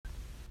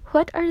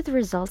What are the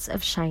results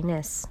of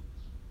shyness?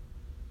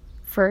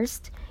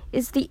 First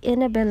is the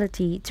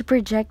inability to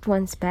project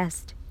one's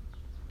best.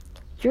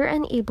 You're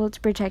unable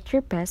to project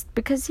your best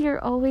because you're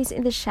always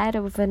in the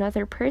shadow of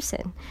another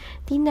person.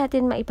 Di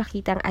natin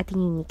maipakita ang ating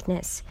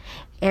uniqueness.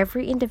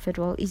 Every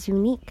individual is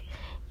unique,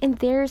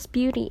 and there's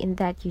beauty in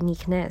that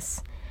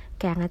uniqueness.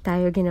 Kaya nga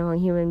tayo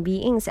ginawang human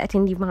beings at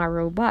hindi mga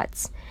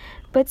robots.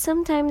 But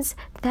sometimes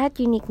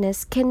that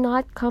uniqueness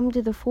cannot come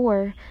to the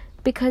fore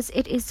because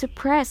it is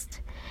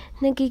suppressed.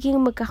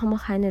 Nagiging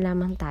magkakamukha na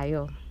lamang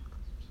tayo.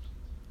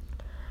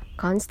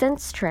 Constant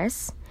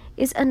stress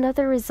is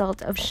another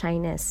result of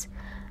shyness.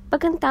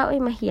 Pag ang tao ay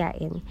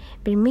mahiyain,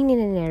 pirming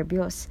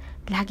ninenervyos,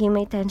 laging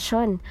may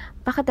tensyon,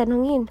 baka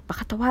tanungin,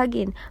 baka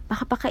tawagin,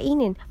 baka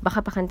pakainin,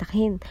 baka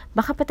pakantakin,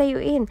 baka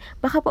patayuin,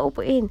 baka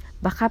paupuin,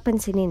 baka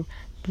pansinin,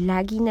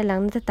 lagi na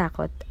lang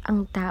natatakot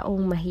ang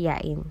taong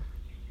mahiyain.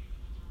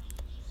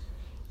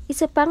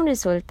 Isa pang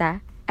resulta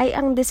ay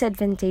ang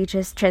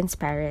disadvantageous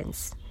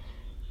transparency.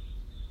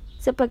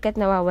 Sapagkat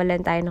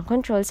nawawalan tayo ng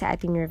control sa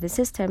ating nervous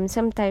system,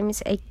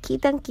 sometimes ay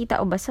kitang-kita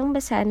o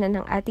basang-basa na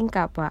ng ating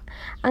kapwa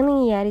ang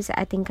nangyayari sa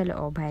ating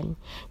kalooban.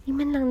 Di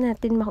man lang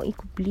natin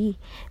makuikubli.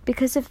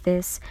 Because of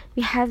this,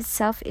 we have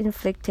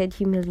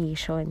self-inflicted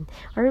humiliation,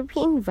 or we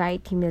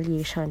invite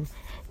humiliation.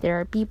 There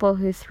are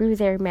people who,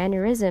 through their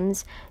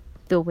mannerisms,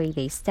 the way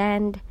they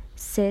stand,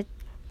 sit,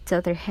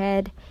 tilt their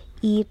head,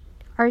 eat,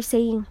 are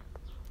saying,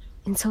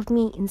 insult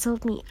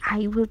me,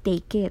 I will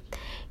take it.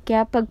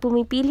 Kaya pag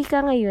pumipili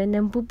ka ngayon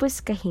ng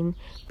bubuskahin,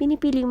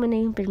 pinipili mo na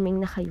yung pirming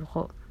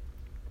nakayuko.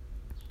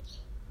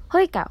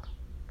 Hoy, ikaw!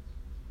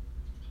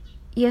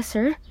 Yes,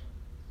 sir?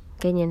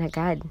 Ganyan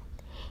agad.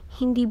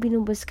 Hindi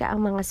binubuska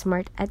ang mga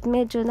smart at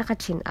medyo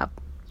naka-chin up.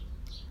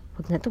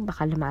 Huwag na to,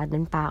 baka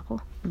lumadan pa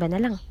ako. Iba na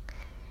lang.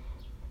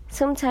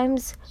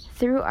 Sometimes,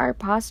 through our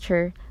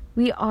posture,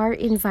 we are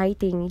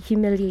inviting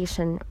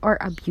humiliation or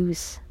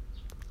abuse.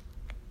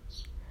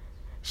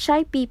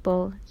 Shy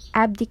people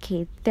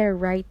abdicate their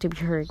right to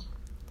be heard.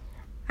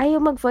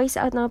 Ayaw mag-voice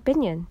out ng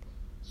opinion.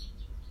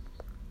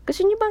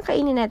 Gusto niyo bang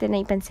kainin natin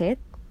na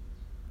ipansit?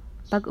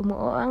 Pag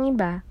umuo ang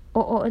iba,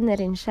 oo na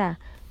rin siya,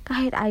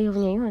 kahit ayaw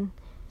niya yun.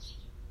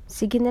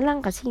 Sige na lang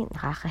kasi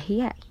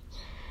nakakahiya.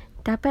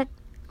 Dapat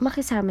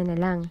makisama na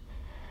lang.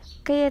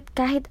 Kaya't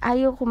kahit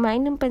ayaw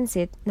kumain ng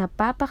pansit,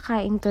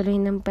 napapakain tuloy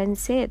ng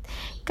pansit.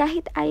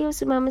 Kahit ayaw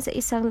sumama sa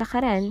isang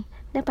lakaran,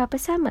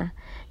 napapasama.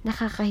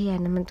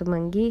 Nakakahiya naman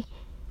tumanggi.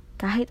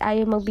 Kahit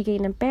ayaw magbigay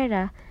ng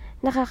pera,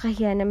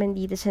 nakakahiya naman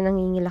dito sa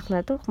nangingilak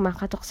na to,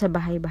 kumakatok sa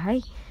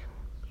bahay-bahay.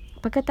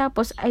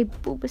 Pagkatapos ay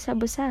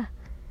bubusa-busa.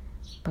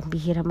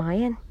 Pambihira mga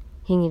yan,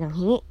 hingi ng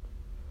hingi.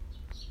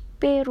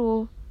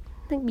 Pero,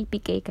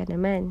 nagbibigay ka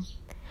naman.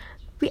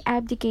 We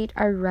abdicate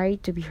our right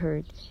to be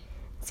heard.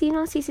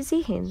 Sino ang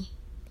sisisihin?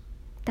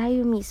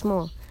 Tayo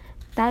mismo.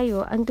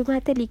 Tayo ang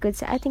tumatalikod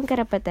sa ating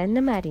karapatan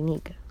na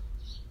marinig.